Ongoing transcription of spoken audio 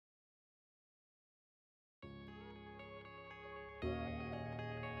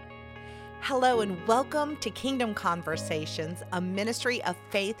Hello and welcome to Kingdom Conversations, a ministry of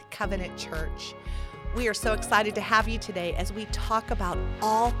Faith Covenant Church. We are so excited to have you today as we talk about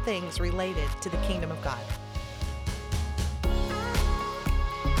all things related to the kingdom of God.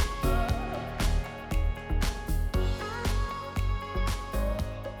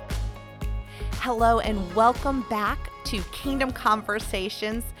 Hello and welcome back to Kingdom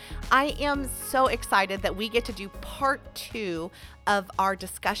Conversations. I am so excited that we get to do part 2 of our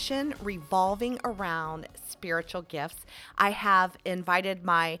discussion revolving around spiritual gifts. I have invited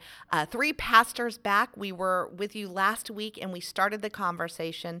my 3 pastors back. We were with you last week and we started the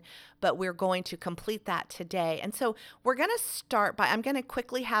conversation, but we're going to complete that today. And so we're going to start by, I'm going to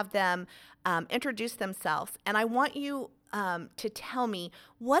quickly have them introduce themselves. And I want you to tell me,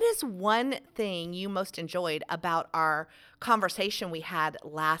 what is one thing you most enjoyed about our conversation we had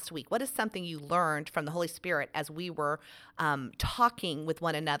last week? What is something you learned from the Holy Spirit as we were talking with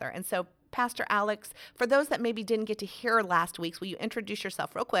one another? And so, Pastor Alex, for those that maybe didn't get to hear last week's, will you introduce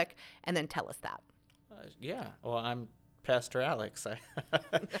yourself real quick and then tell us that? Well, I'm Pastor Alex,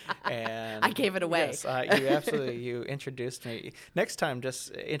 and I gave it away. Yes, you introduced me. Next time, just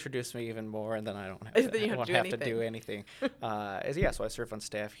introduce me even more, and then I don't have to do anything. So I serve on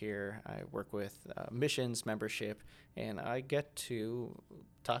staff here. I work with missions membership, and I get to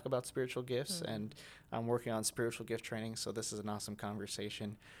talk about spiritual gifts, and I'm working on spiritual gift training. So this is an awesome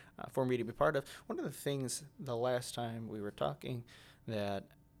conversation for me to be part of. One of the things the last time we were talking that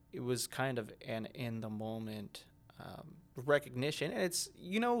it was kind of an in the moment. Recognition, and it's,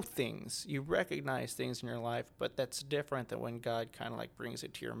 things, you recognize things in your life, but that's different than when God kind of like brings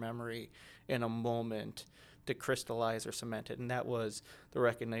it to your memory in a moment to crystallize or cement it. And that was the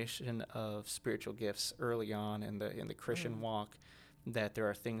recognition of spiritual gifts early on in the Christian walk, that there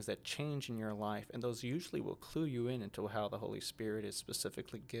are things that change in your life, and those usually will clue you in into how the Holy Spirit is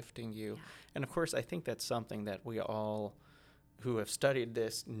specifically gifting you. Yeah. And of course, I think that's something that we all who have studied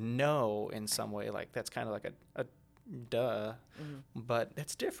this know in some way. Like, that's kind of like a duh, but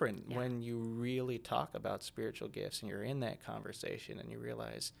that's different when you really talk about spiritual gifts and you're in that conversation and you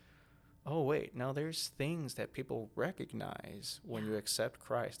realize, oh wait, no, there's things that people recognize when you accept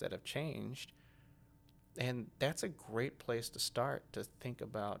Christ that have changed. And that's a great place to start to think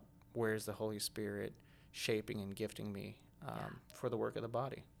about, where's the Holy Spirit shaping and gifting me for the work of the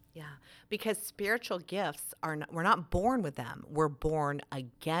body. Yeah, because spiritual gifts we're not born with them. We're born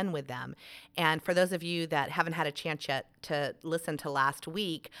again with them. And for those of you that haven't had a chance yet to listen to last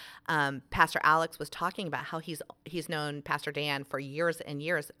week, Pastor Alex was talking about how he's known Pastor Dan for years and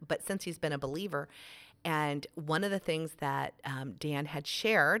years, but since he's been a believer. And one of the things that Dan had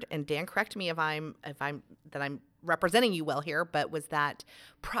shared, and Dan, correct me if I'm representing you well here, but was that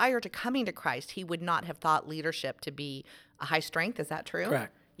prior to coming to Christ, he would not have thought leadership to be a high strength. Is that true?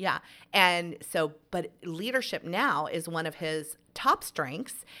 Correct. Yeah. And so, but leadership now is one of his top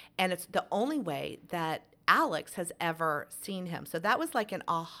strengths, and it's the only way that Alex has ever seen him. So that was like an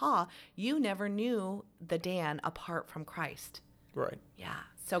aha. You never knew the Dan apart from Christ. Right. Yeah.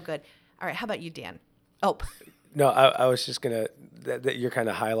 So good. All right. How about you, Dan? Oh. No, I was just going to, that you're kind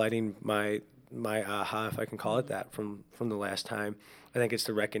of highlighting my aha, if I can call it that, from the last time. I think it's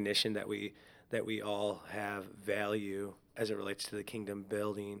the recognition that we all have value as it relates to the kingdom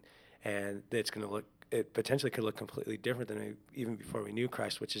building, and it potentially could look completely different than even before we knew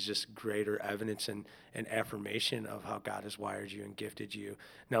Christ, which is just greater evidence and affirmation of how God has wired you and gifted you.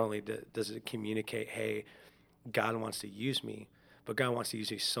 Not only does it communicate, hey, God wants to use me, but God wants to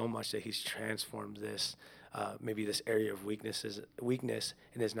use me so much that he's transformed this, maybe this area of weakness,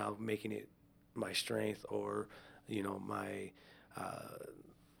 and is now making it my strength, or,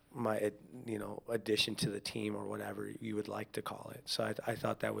 my addition to the team, or whatever you would like to call it. So I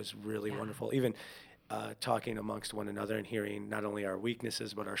thought that was really wonderful. Even talking amongst one another and hearing not only our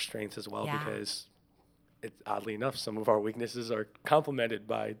weaknesses but our strengths as well, because oddly enough, some of our weaknesses are complemented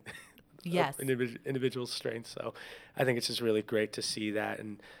by individual strengths. So I think it's just really great to see that,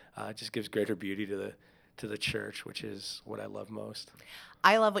 and it just gives greater beauty to the church, which is what I love most.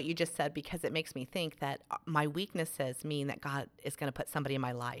 I love what you just said, because it makes me think that my weaknesses mean that God is going to put somebody in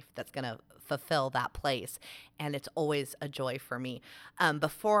my life that's going to fulfill that place. And it's always a joy for me.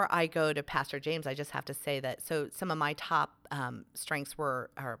 Before I go to Pastor James, I just have to say that, so some of my top strengths or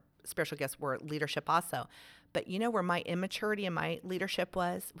spiritual gifts were leadership also. But you know where my immaturity in my leadership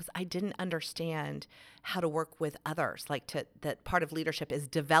was I didn't understand how to work with others. That part of leadership is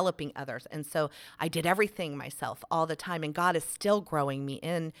developing others. And so I did everything myself all the time. And God is still growing me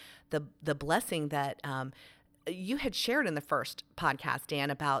in the blessing that you had shared in the first podcast, Dan,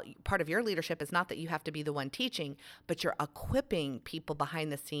 about part of your leadership is not that you have to be the one teaching, but you're equipping people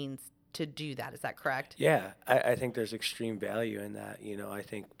behind the scenes to do that. Is that correct? Yeah, I think there's extreme value in that. You know, I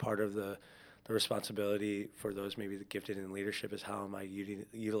think part of the responsibility for those maybe the gifted in leadership is how am I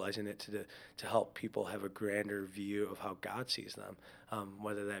utilizing it to help people have a grander view of how God sees them,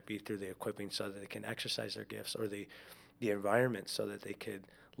 whether that be through the equipping so that they can exercise their gifts, or the environment so that they could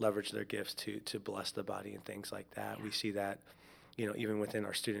leverage their gifts to bless the body and things like that. Yeah. We see that, you know, even within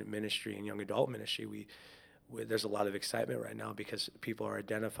our student ministry and young adult ministry, there's a lot of excitement right now because people are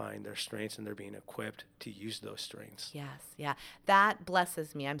identifying their strengths and they're being equipped to use those strengths. Yes, yeah. That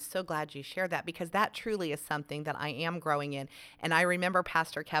blesses me. I'm so glad you shared that because that truly is something that I am growing in. And I remember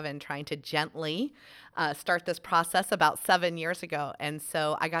Pastor Kevin trying to gently start this process about 7 years ago. And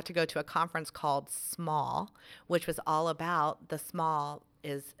so I got to go to a conference called Small, which was all about the small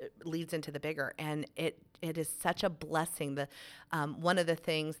leads into the bigger, and it is such a blessing. One of the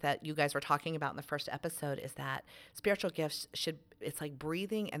things that you guys were talking about in the first episode is that spiritual gifts it's like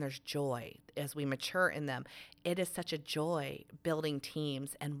breathing, and there's joy as we mature in them. It is such a joy building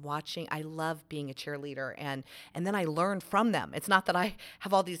teams and watching. I love being a cheerleader, and then I learn from them. It's not that I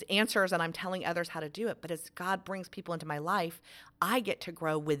have all these answers and I'm telling others how to do it, but as God brings people into my life, I get to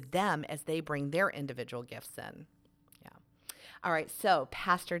grow with them as they bring their individual gifts in. All right, so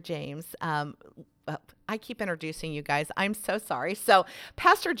Pastor James, I keep introducing you guys. I'm so sorry. So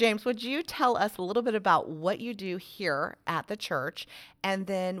Pastor James, would you tell us a little bit about what you do here at the church, and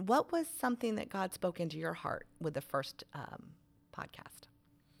then what was something that God spoke into your heart with the first podcast?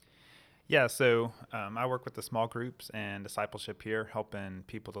 Yeah, so I work with the small groups and discipleship here, helping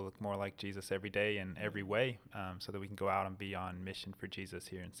people to look more like Jesus every day in every way, so that we can go out and be on mission for Jesus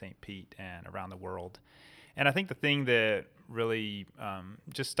here in St. Pete and around the world. And I think the thing that really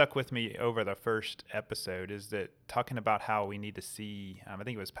just stuck with me over the first episode is that talking about how we need to see, I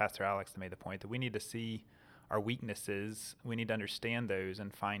think it was Pastor Alex that made the point, that we need to see our weaknesses, we need to understand those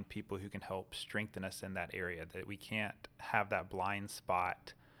and find people who can help strengthen us in that area, that we can't have that blind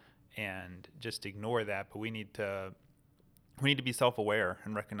spot and just ignore that, but we need to be self-aware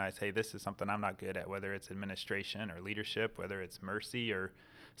and recognize, hey, this is something I'm not good at, whether it's administration or leadership, whether it's mercy or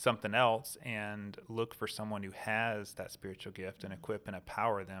something else, and look for someone who has that spiritual gift and equip and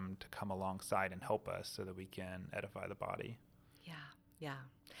empower them to come alongside and help us so that we can edify the body. Yeah.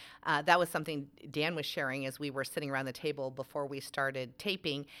 That was something Dan was sharing as we were sitting around the table before we started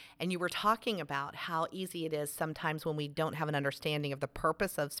taping, and you were talking about how easy it is sometimes when we don't have an understanding of the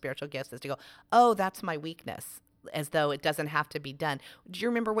purpose of spiritual gifts is to go, oh, that's my weakness, as though it doesn't have to be done. Do you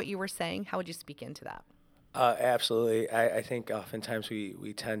remember what you were saying? How would you speak into that? Absolutely. I think oftentimes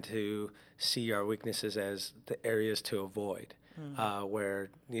we tend to see our weaknesses as the areas to avoid, where,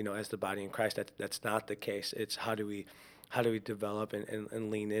 you know, as the body in Christ, that's not the case. It's how do we develop and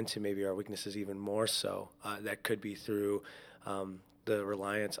lean into maybe our weaknesses even more so. That could be through the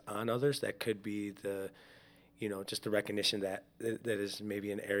reliance on others. That could be just the recognition that is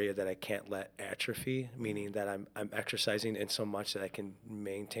maybe an area that I can't let atrophy, meaning that I'm exercising in so much that I can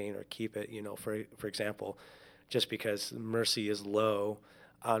maintain or keep it. You know, for example, just because mercy is low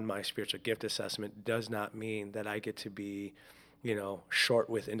on my spiritual gift assessment does not mean that I get to be, short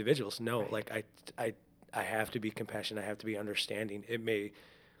with individuals. No, right. Like I have to be compassionate. I have to be understanding. It may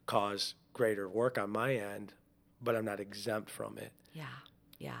cause greater work on my end, but I'm not exempt from it.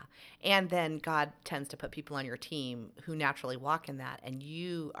 Yeah. And then God tends to put people on your team who naturally walk in that, and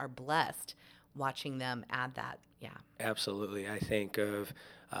you are blessed watching them add that. Yeah. Absolutely. I think of,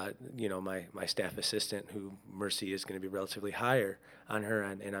 my staff assistant, who mercy is going to be relatively higher on her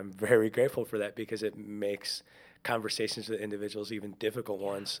end, and I'm very grateful for that because it makes conversations with individuals, even difficult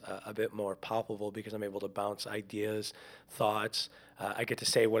ones, a bit more palpable because I'm able to bounce ideas, thoughts. I get to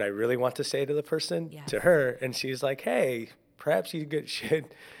say what I really want to say to the person, to her, and she's like, hey, perhaps you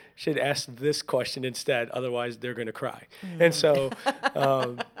should ask this question instead, otherwise they're going to cry. And so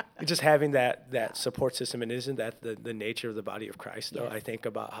just having that support system, and isn't that the nature of the body of Christ, though? Yes. I think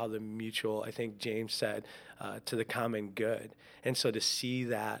about how the mutual, I think James said, to the common good. And so to see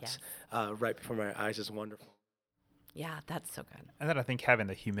that right before my eyes is wonderful. Yeah, that's so good. And then I think having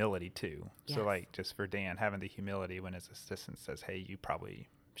the humility too. Yes. So like just for Dan, having the humility when his assistant says, hey, you probably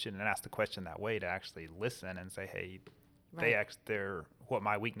shouldn't ask the question that way, to actually listen and say, hey, right. They're what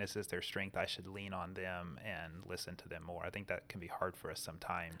my weakness is, their strength. I should lean on them and listen to them more. I think that can be hard for us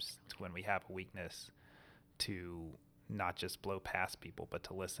sometimes when we have a weakness to not just blow past people, but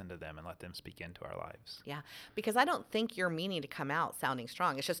to listen to them and let them speak into our lives. Yeah, because I don't think you're meaning to come out sounding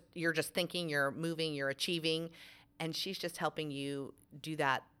strong. It's just you're just thinking, you're moving, you're achieving, and she's just helping you do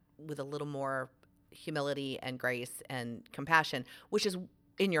that with a little more humility and grace and compassion, which is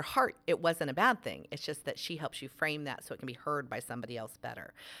in your heart, it wasn't a bad thing. It's just that she helps you frame that so it can be heard by somebody else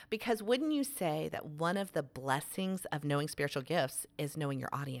better. Because wouldn't you say that one of the blessings of knowing spiritual gifts is knowing your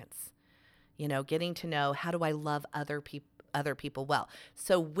audience? You know, getting to know, how do I love other people well?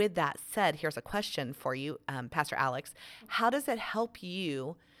 So with that said, here's a question for you, Pastor Alex. How does it help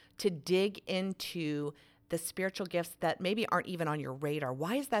you to dig into the spiritual gifts that maybe aren't even on your radar?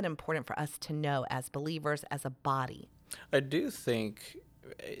 Why is that important for us to know as believers, as a body? I do think,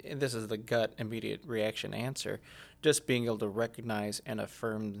 and this is the gut immediate reaction answer, just being able to recognize and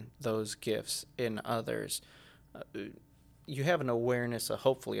affirm those gifts in others. You have an awareness,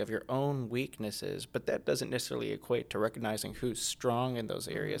 hopefully, of your own weaknesses, but that doesn't necessarily equate to recognizing who's strong in those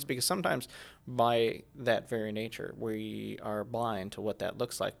areas, because sometimes by that very nature, we are blind to what that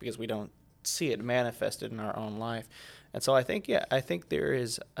looks like because we don't see it manifested in our own life. And so I think there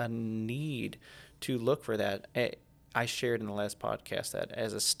is a need to look for that. I shared in the last podcast that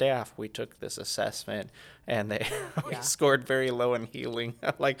as a staff, we took this assessment and we scored very low in healing.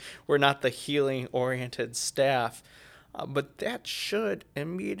 Like, we're not the healing-oriented staff. But that should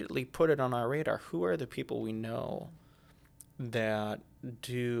immediately put it on our radar. Who are the people we know that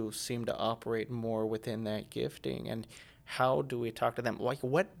do seem to operate more within that gifting? And how do we talk to them? Like,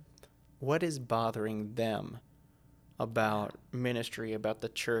 what is bothering them about ministry, about the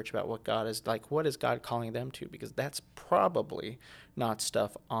church, about what God is like? What is God calling them to? Because that's probably not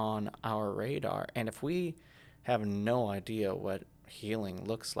stuff on our radar. And if we have no idea what healing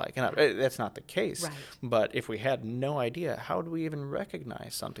looks like, and that's not the case, right. But if we had no idea, how do we even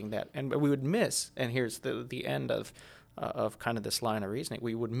recognize something that, and we would miss, and here's the end of kind of this line of reasoning,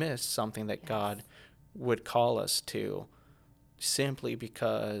 we would miss something that God would call us to simply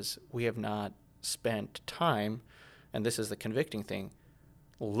because we have not spent time, and this is the convicting thing,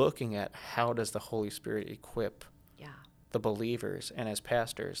 looking at how does the Holy Spirit equip the believers, and as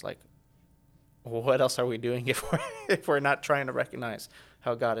pastors, like, what else are we doing if we're not trying to recognize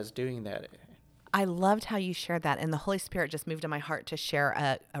how God is doing that? I loved how you shared that, and the Holy Spirit just moved in my heart to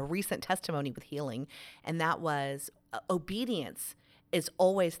share a recent testimony with healing, and that was obedience is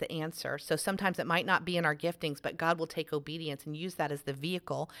always the answer. So sometimes it might not be in our giftings, but God will take obedience and use that as the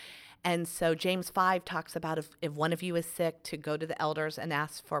vehicle. And so James 5 talks about if one of you is sick, to go to the elders and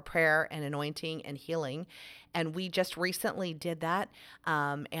ask for prayer and anointing and healing. And we just recently did that.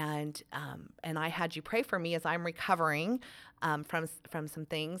 And I had you pray for me as I'm recovering from some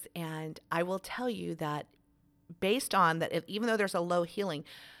things. And I will tell you that based on that, even though there's a low healing,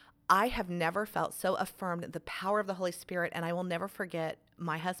 I have never felt so affirmed the power of the Holy Spirit. And I will never forget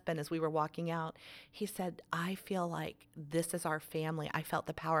my husband, as we were walking out, he said, I feel like this is our family. I felt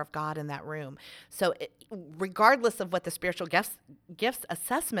the power of God in that room. So regardless of what the spiritual gifts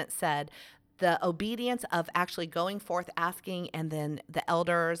assessment said, the obedience of actually going forth, asking, and then the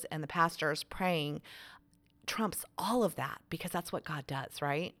elders and the pastors praying trumps all of that, because that's what God does,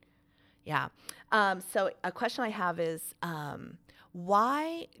 right? Yeah. So a question I have is,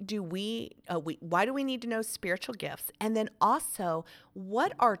 why do we need to know spiritual gifts? And then also,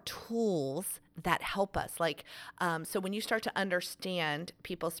 what are tools that help us? Like, so when you start to understand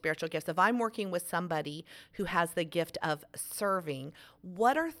people's spiritual gifts, if I'm working with somebody who has the gift of serving,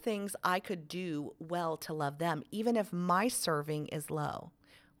 what are things I could do well to love them, even if my serving is low?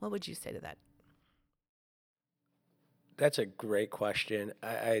 What would you say to that? That's a great question.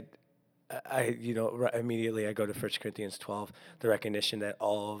 Immediately I go to 1 Corinthians 12, the recognition that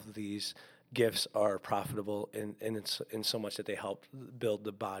all of these gifts are profitable in so much that they help build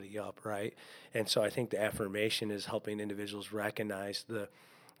the body up, right? And so I think the affirmation is helping individuals recognize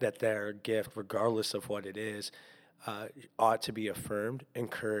that their gift, regardless of what it is, ought to be affirmed,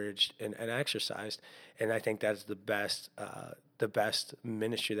 encouraged, and exercised. And I think that's the best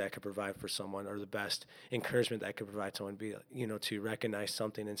ministry that I could provide for someone, or the best encouragement that I could provide someone, to recognize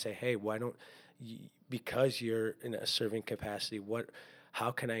something and say, hey, why don't you, because you're in a serving capacity, how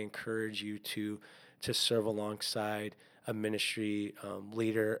can I encourage you to serve alongside a ministry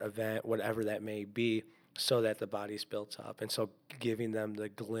leader, event, whatever that may be, so that the body's built up. And so giving them the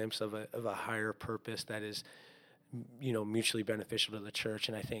glimpse of a higher purpose that is, mutually beneficial to the church.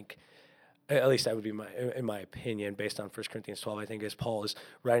 And I think, at least that would be in my opinion, based on 1 Corinthians 12, I think as Paul is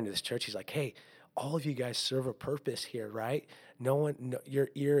writing to this church, he's like, hey, all of you guys serve a purpose here, right? Your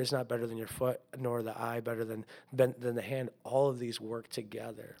ear is not better than your foot, nor the eye better than the hand. All of these work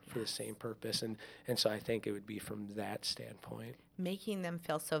together for the same purpose. And so I think it would be from that standpoint. Making them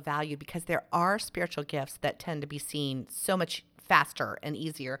feel so valued, because there are spiritual gifts that tend to be seen so much faster and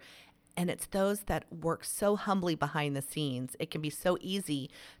easier. And it's those that work so humbly behind the scenes. It can be so easy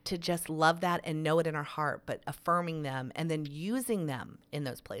to just love that and know it in our heart, but affirming them and then using them in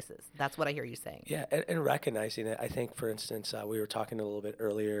those places. That's what I hear you saying. Yeah, and recognizing it. I think, for instance, we were talking a little bit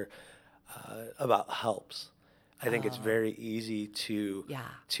earlier about helps. I think it's very easy to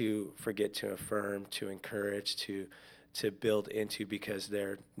forget to affirm, to encourage, to build into, because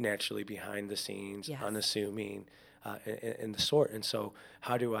they're naturally behind the scenes, unassuming, and the sort. And so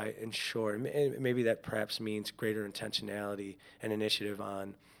how do I ensure, and maybe that perhaps means greater intentionality and initiative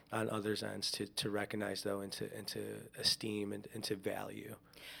on others' ends to recognize, though, and to esteem and to value.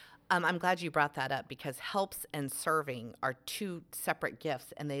 I'm glad you brought that up, because helps and serving are two separate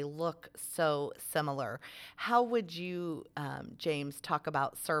gifts and they look so similar. How would you, James, talk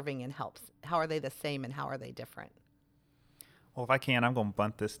about serving and helps? How are they the same and how are they different? Well, if I can, I'm going to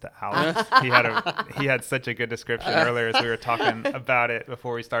bunt this to Alex. He had such a good description earlier as we were talking about it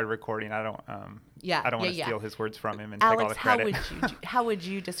before we started recording. I don't want to steal his words from him and Alex, take all the credit. How would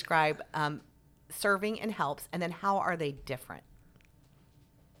you describe serving and helps, and then how are they different?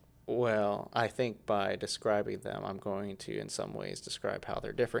 Well, I think by describing them, I'm going to, in some ways, describe how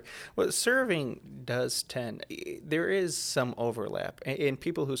they're different. Well, serving does there is some overlap in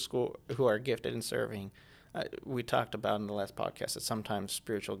people who are gifted in serving. We talked about in the last podcast that sometimes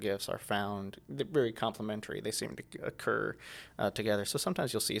spiritual gifts are found very complementary. They seem to occur together. So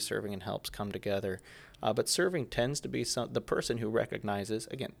sometimes you'll see serving and helps come together. But serving tends to be the person who recognizes,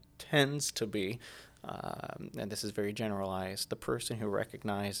 again, tends to be, and this is very generalized, the person who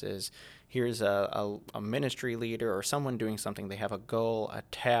recognizes here's a ministry leader or someone doing something. They have a goal, a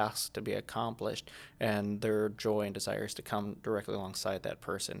task to be accomplished, and their joy and desire is to come directly alongside that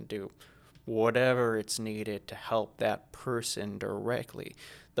person, do whatever it's needed to help that person directly.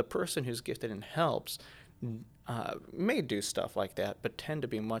 The person who's gifted in helps may do stuff like that, but tend to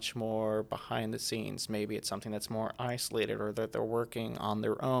be much more behind the scenes. Maybe it's something that's more isolated, or that they're working on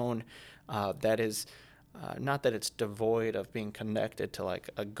their own. That is not that it's devoid of being connected to like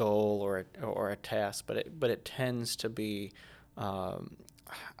a goal or a task, but it tends to be,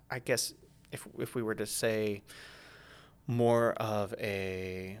 I guess, if we were to say, more of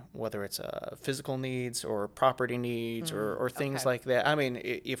a, whether it's physical needs or property needs or things like that. I mean,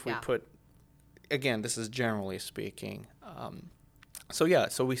 if we put, again, this is generally speaking.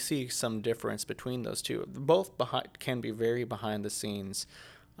 So we see some difference between those two. Both can be very behind the scenes,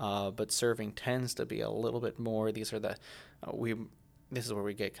 but serving tends to be a little bit more. These are this is where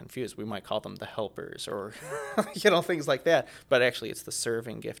we get confused. We might call them the helpers or, things like that. But actually, it's the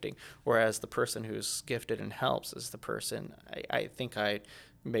serving gifting. Whereas the person who's gifted and helps is the person, I think I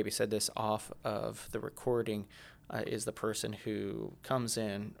maybe said this off of the recording, is the person who comes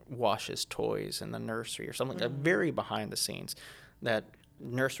in, washes toys in the nursery or something, very behind the scenes. That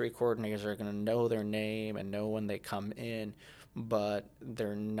nursery coordinators are going to know their name and know when they come in, but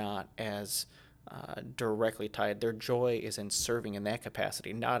they're not as directly tied. Their joy is in serving in that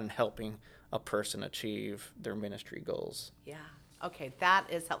capacity, not in helping a person achieve their ministry goals. Yeah. Okay, that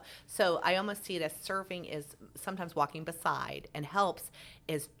is help. So I almost see it as serving is sometimes walking beside, and helps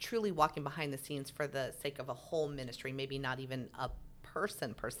is truly walking behind the scenes for the sake of a whole ministry, maybe not even a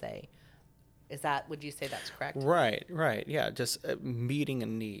person per se. Would you say that's correct? Right. Yeah, just meeting a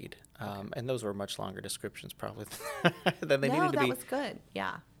need. And those were much longer descriptions probably than they needed to be. No, that was good.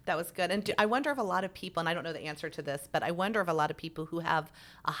 Yeah. That was good. And I wonder if a lot of people, and I don't know the answer to this, but I wonder if a lot of people who have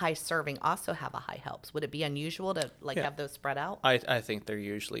a high serving also have a high helps. Would it be unusual to have those spread out? I think they're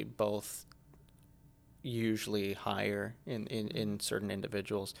usually higher in certain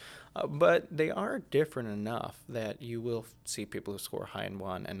individuals. But they are different enough that you will see people who score high in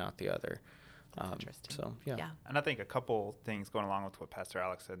one and not the other. Interesting. So, yeah. And I think a couple things going along with what Pastor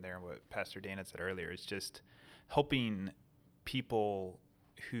Alex said there and what Pastor Dana said earlier is just helping people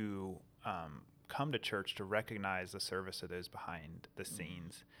who come to church to recognize the service of those behind the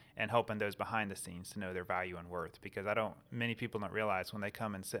scenes, and helping those behind the scenes to know their value and worth. Because many people don't realize when they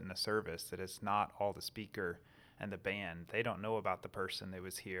come and sit in a service that it's not all the speaker and the band. They don't know about the person that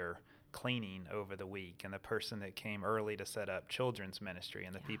was here cleaning over the week, and the person that came early to set up children's ministry,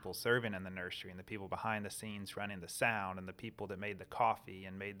 and the people serving in the nursery, and the people behind the scenes running the sound, and the people that made the coffee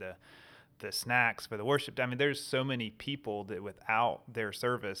and made the snacks for the worship. I mean, there's so many people that without their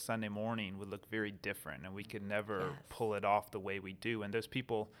service Sunday morning would look very different, and we could never pull it off the way we do. And those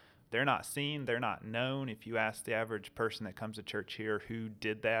people, they're not seen, they're not known. If you ask the average person that comes to church here who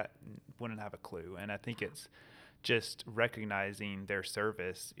did that, wouldn't have a clue. And I think it's just recognizing their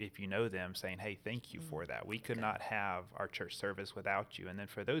service, if you know them, saying, hey, thank you for that. We could not have our church service without you. And then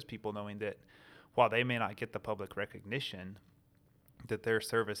for those people, knowing that while they may not get the public recognition, that their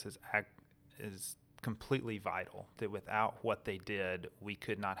service is completely vital, that without what they did, we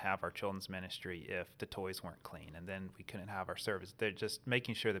could not have our children's ministry if the toys weren't clean, and then we couldn't have our service. They're just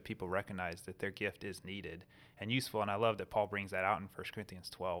making sure that people recognize that their gift is needed and useful. And I love that Paul brings that out in 1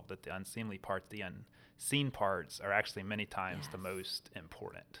 Corinthians 12, that the unseemly parts, the unseen parts are actually many times the most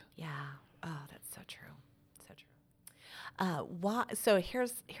important. Yeah. Oh, that's so true. So true. So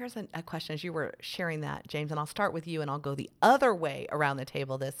here's a question as you were sharing that, James, and I'll start with you and I'll go the other way around the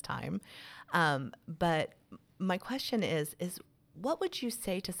table this time. But my question is what would you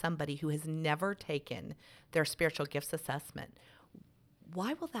say to somebody who has never taken their spiritual gifts assessment?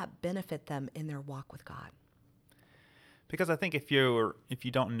 Why will that benefit them in their walk with God? Because I think if you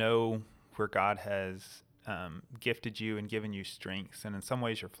don't know where God has gifted you and given you strengths, and in some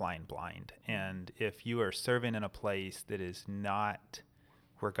ways you're flying blind. And if you are serving in a place that is not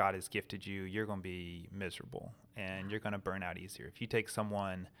where God has gifted you, you're going to be miserable and you're going to burn out easier. If you take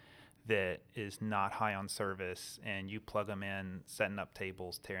someone that is not high on service and you plug them in, setting up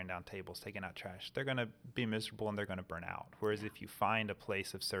tables, tearing down tables, taking out trash, they're going to be miserable and they're going to burn out. Whereas if you find a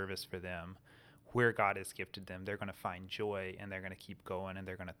place of service for them where God has gifted them, they're going to find joy and they're going to keep going and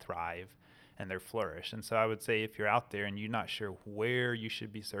they're going to thrive and they're flourish. And so I would say if you're out there and you're not sure where you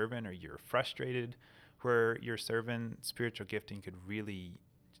should be serving, or you're frustrated where you're serving, spiritual gifting could really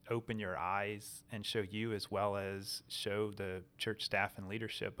open your eyes and show you, as well as show the church staff and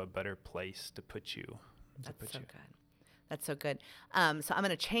leadership, a better place to put you. That's so good. That's so good. So I'm going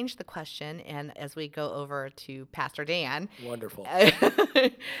to change the question, and as we go over to Pastor Dan. Wonderful.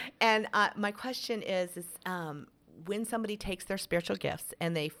 And my question is when somebody takes their spiritual gifts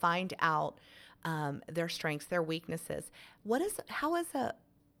and they find out their strengths, their weaknesses,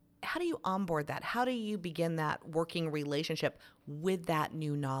 how do you onboard that? How do you begin that working relationship with that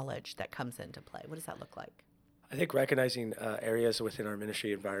new knowledge that comes into play? What does that look like? I think recognizing areas within our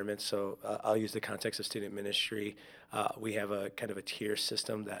ministry environment. So I'll use the context of student ministry. We have a kind of a tier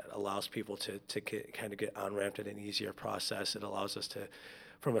system that allows people to get on-ramped in an easier process. It allows us to,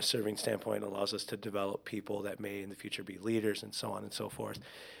 from a serving standpoint, allows us to develop people that may in the future be leaders and so on and so forth.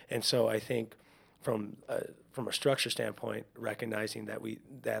 And so I think from a structure standpoint, recognizing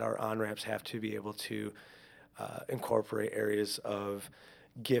that our on-ramps have to be able to incorporate areas of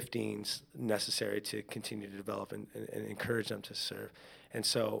giftings necessary to continue to develop and encourage them to serve. And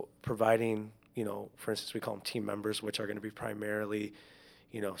so providing, for instance, we call them team members, which are going to be primarily,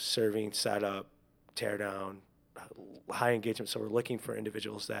 serving, setup, tear down, high engagement. So we're looking for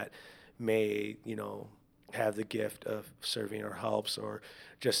individuals that may, have the gift of serving or helps or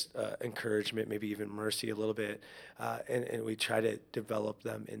just encouragement, maybe even mercy a little bit. And we try to develop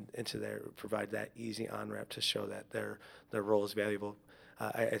them provide that easy on-ramp to show that their role is valuable.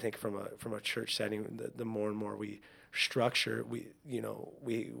 I think from a church setting, the more and more we structure, we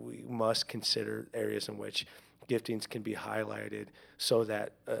must consider areas in which giftings can be highlighted so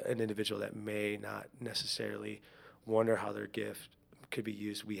that an individual that may not necessarily wonder how their gift could be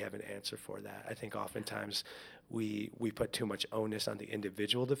used, we have an answer for that. I think oftentimes we put too much onus on the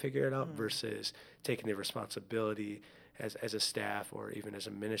individual to figure it out versus taking the responsibility as a staff or even as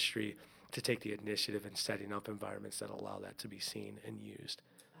a ministry to take the initiative in setting up environments that allow that to be seen and used.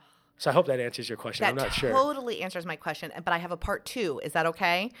 So I hope that answers your question. I'm not sure. That totally answers my question, but I have a part 2. Is that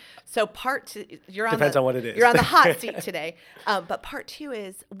okay? So part 2, depends on what it is. You're on the hot seat today. But part 2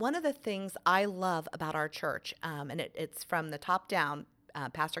 is one of the things I love about our church, and it's from the top down,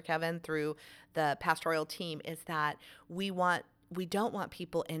 Pastor Kevin through the pastoral team, is that we don't want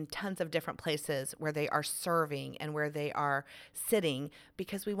people in tons of different places where they are serving and where they are sitting,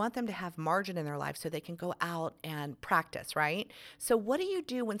 because we want them to have margin in their life so they can go out and practice, right? So what do you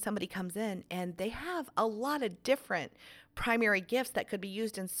do when somebody comes in and they have a lot of different primary gifts that could be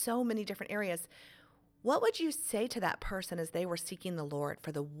used in so many different areas? What would you say to that person as they were seeking the Lord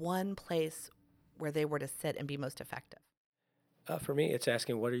for the one place where they were to sit and be most effective? For me, it's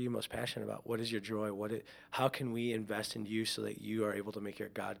asking, what are you most passionate about? What is your joy? How can we invest in you so that you are able to make your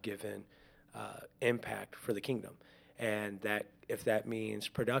God-given impact for the kingdom? And that if that means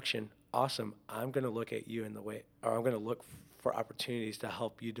production, awesome. I'm going to look at you I'm going to look for opportunities to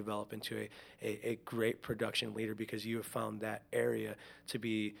help you develop into a great production leader, because you have found that area to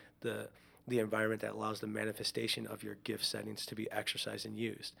be the environment that allows the manifestation of your gift settings to be exercised and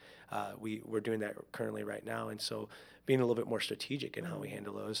used. We're doing that currently right now, and so being a little bit more strategic in how we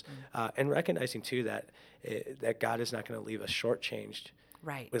handle those, and recognizing too that God is not going to leave us shortchanged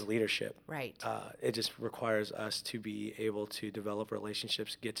with leadership. Right. It just requires us to be able to develop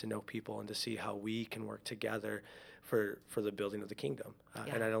relationships, get to know people, and to see how we can work together for the building of the kingdom.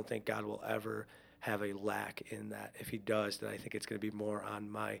 And I don't think God will ever have a lack in that. If he does, then I think it's going to be more on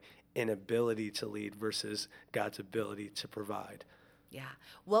my inability to lead versus God's ability to provide. Yeah.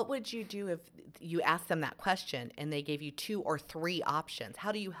 What would you do if you asked them that question and they gave you 2 or 3 options?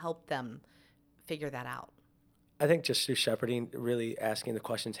 How do you help them figure that out? I think just through shepherding, really asking the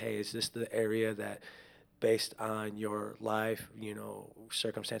questions, hey, is this the area that based on your life,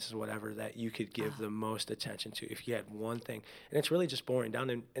 circumstances, whatever, that you could give the most attention to if you had one thing? And it's really just boring down.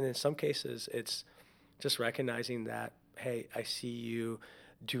 And in some cases, it's just recognizing that, hey, I see you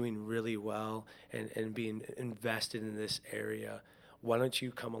doing really well and being invested in this area. Why don't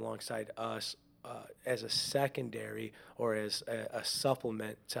you come alongside us as a secondary or as a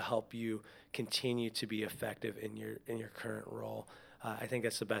supplement to help you continue to be effective in your current role? I think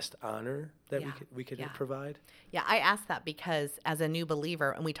that's the best honor that we could provide. Yeah, I asked that because as a new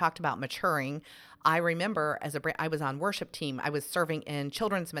believer, and we talked about maturing, I remember I was on worship team, I was serving in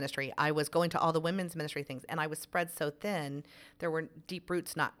children's ministry, I was going to all the women's ministry things, and I was spread so thin, there were deep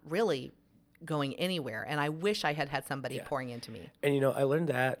roots not really going anywhere, and I wish I had somebody pouring into me. And I learned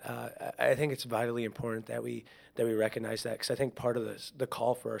that. I think it's vitally important that we recognize that, because I think part of the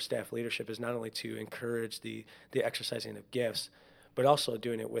call for our staff leadership is not only to encourage the exercising of gifts, but also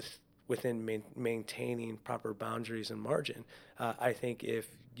doing it within maintaining proper boundaries and margin. I think if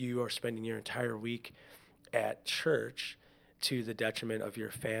you are spending your entire week at church to the detriment of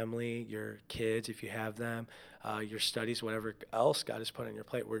your family, your kids, if you have them, your studies, whatever else God has put on your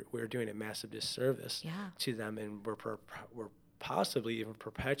plate, we're doing a massive disservice to them, and we're possibly even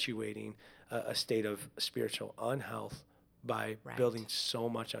perpetuating a state of spiritual unhealth by building so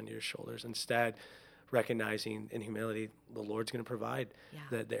much on your shoulders. Instead, recognizing in humility, the Lord's going to provide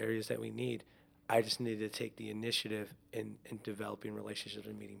the areas that we need. I just need to take the initiative in developing relationships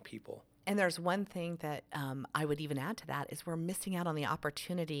and meeting people. And there's one thing that I would even add to that is we're missing out on the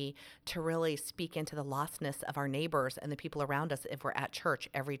opportunity to really speak into the lostness of our neighbors and the people around us if we're at church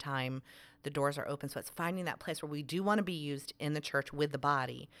every time the doors are open. So it's finding that place where we do want to be used in the church with the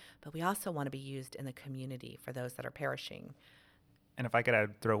body, but we also want to be used in the community for those that are perishing. And if I could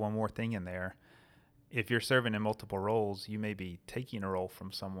throw one more thing in there, if you're serving in multiple roles, you may be taking a role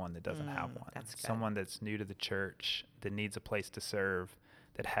from someone that doesn't have one. That's good. Someone that's new to the church, that needs a place to serve,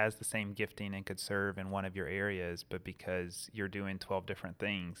 that has the same gifting and could serve in one of your areas, but because you're doing 12 different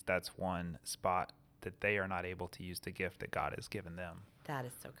things, that's one spot that they are not able to use the gift that God has given them. That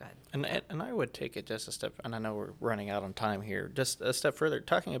is so good. And I would take it just a step, and I know we're running out on time here, just a step further,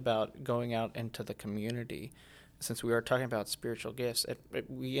 talking about going out into the community. Since we are talking about spiritual gifts,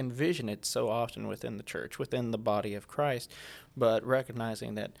 we envision it so often within the church, within the body of Christ, but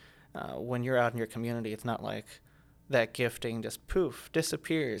recognizing that when you're out in your community, it's not like that gifting just poof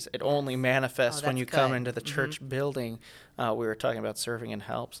disappears. It only manifests when you come into the church building. We were talking about serving and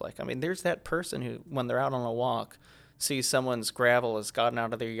helps. There's that person who, when they're out on a walk, sees someone's gravel has gotten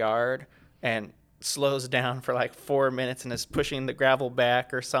out of their yard and slows down for 4 minutes and is pushing the gravel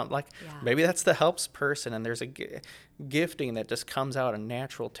back or something. Maybe that's the helps person, and there's a gifting that just comes out, a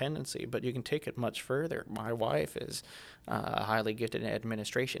natural tendency, but you can take it much further. My wife is highly gifted in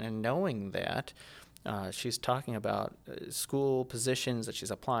administration, and knowing that, she's talking about school positions that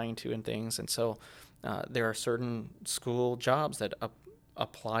she's applying to and things, and so there are certain school jobs that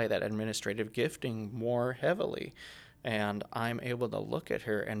apply that administrative gifting more heavily. And I'm able to look at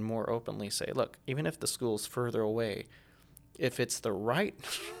her and more openly say, look, even if the school's further away, if it's the right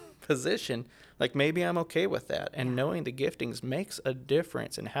position, maybe I'm okay with that. And knowing the giftings makes a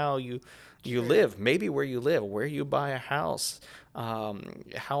difference in how you live, maybe where you live, where you buy a house,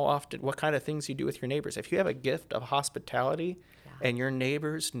 how often, what kind of things you do with your neighbors. If you have a gift of hospitality and your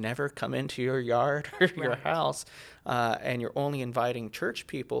neighbors never come into your yard or your house, and you're only inviting church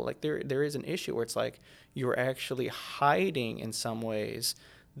people, there is an issue where it's you're actually hiding in some ways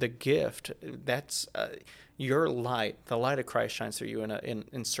the gift. That's your light. The light of Christ shines through you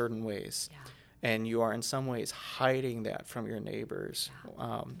in certain ways. Yeah. And you are in some ways hiding that from your neighbors.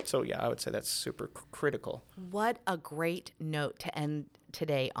 I would say that's super critical. What a great note to end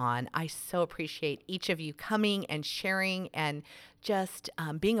today on. I so appreciate each of you coming and sharing and just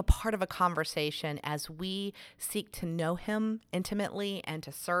being a part of a conversation as we seek to know him intimately and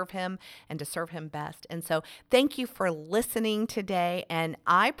to serve him best. And so thank you for listening today. And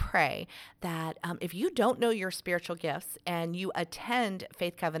I pray that if you don't know your spiritual gifts and you attend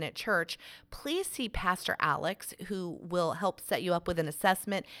Faith Covenant Church, please see Pastor Alex, who will help set you up with an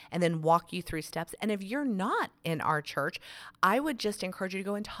assessment and then walk you through steps. And if you're not in our church, I would just encourage encourage you to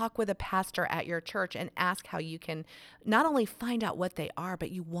go and talk with a pastor at your church and ask how you can not only find out what they are, but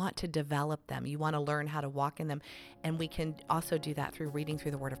you want to develop them. You want to learn how to walk in them. And we can also do that through reading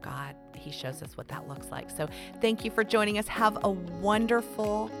through the Word of God. He shows us what that looks like. So thank you for joining us. Have a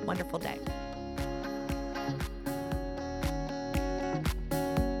wonderful, wonderful day.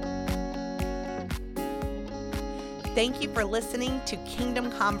 Thank you for listening to Kingdom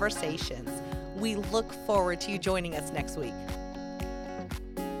Conversations. We look forward to you joining us next week.